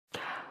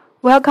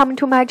Welcome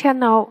to my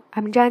channel.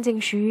 I'm Zhangjing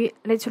Xu.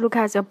 Let's look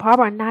at the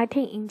problem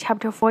 19 in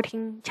chapter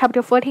 14.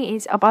 Chapter 14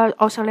 is about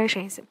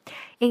oscillations.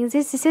 In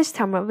this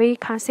system, we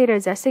consider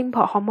the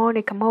simple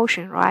harmonic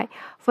motion, right?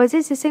 For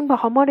this simple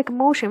harmonic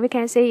motion, we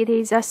can say it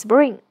is a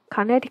spring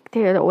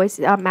connected with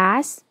a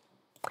mass.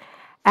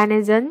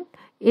 And then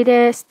it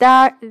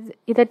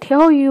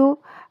tells you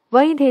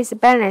when it is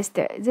balanced,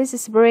 this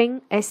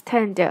spring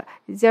extends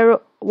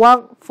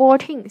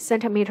 114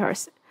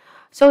 centimeters.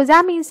 So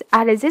that means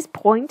at this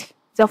point,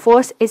 the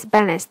force is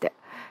balanced.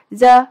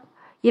 The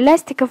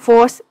elastic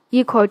force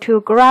equal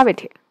to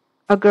gravity.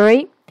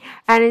 Agree?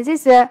 And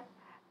this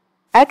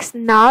x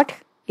naught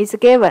is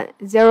given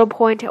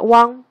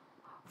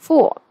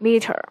 0.14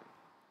 meter.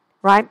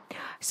 Right?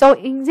 So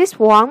in this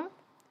one,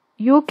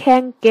 you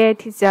can get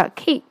the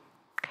key.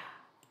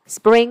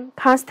 Spring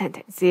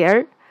constant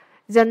there.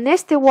 The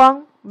next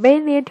one, we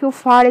need to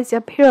find the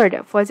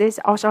period for this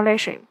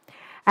oscillation.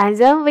 And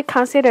then we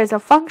consider the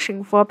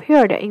function for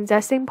period in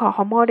the simple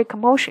harmonic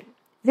motion.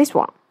 This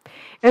one.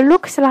 It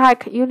looks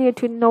like you need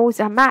to know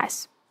the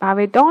mass, but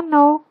we don't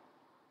know.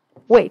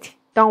 Wait,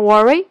 don't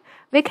worry.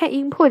 We can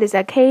input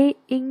the k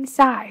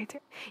inside.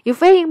 If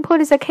we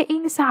input the k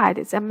inside,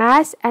 the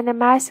mass and the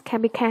mass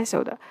can be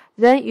cancelled.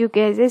 Then you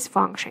get this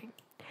function.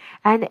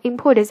 And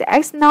input the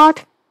x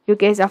naught, you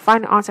get the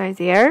final answer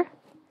there.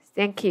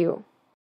 Thank you.